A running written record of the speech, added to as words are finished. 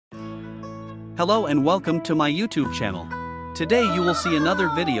Hello and welcome to my YouTube channel. Today you will see another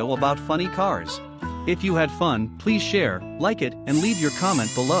video about funny cars. If you had fun, please share, like it, and leave your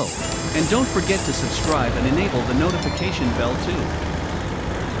comment below. And don't forget to subscribe and enable the notification bell too.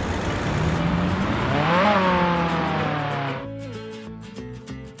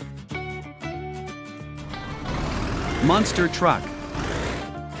 Monster truck.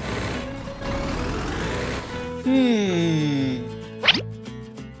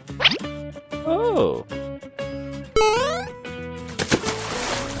 Oh.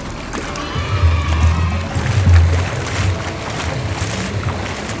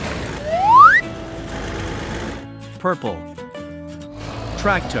 Purple.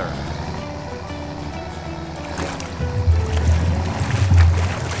 Tractor.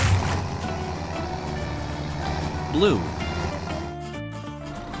 Blue.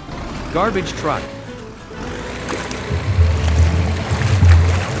 Garbage truck.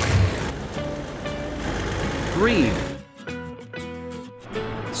 Green.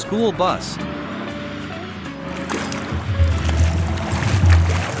 School bus.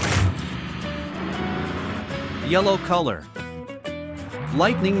 Yellow color.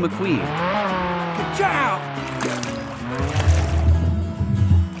 Lightning McQueen. Good job!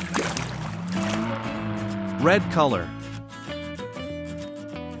 Red color.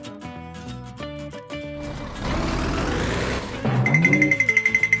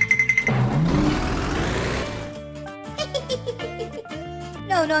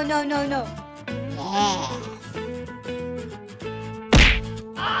 No. Yes.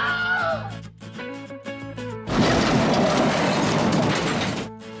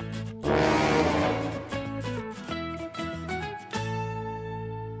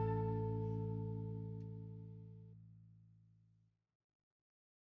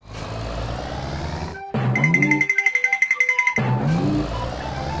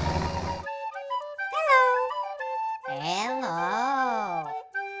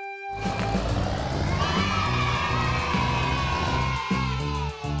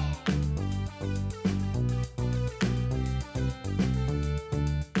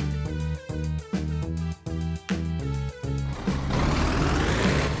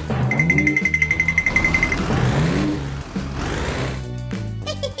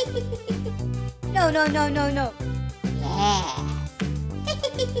 Hello. No. Yes.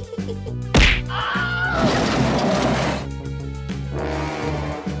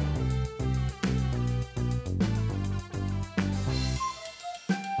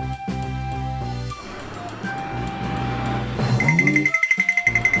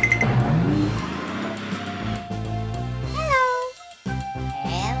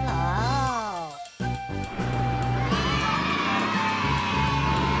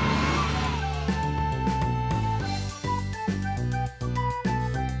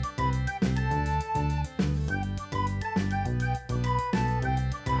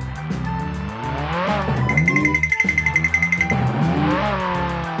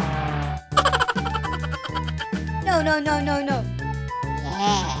 Hello. No.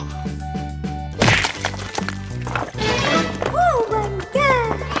 Yes. Oh my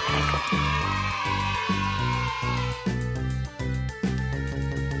God.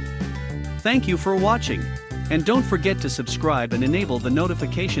 Thank you for watching. And don't forget to subscribe and enable the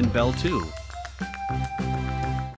notification bell too.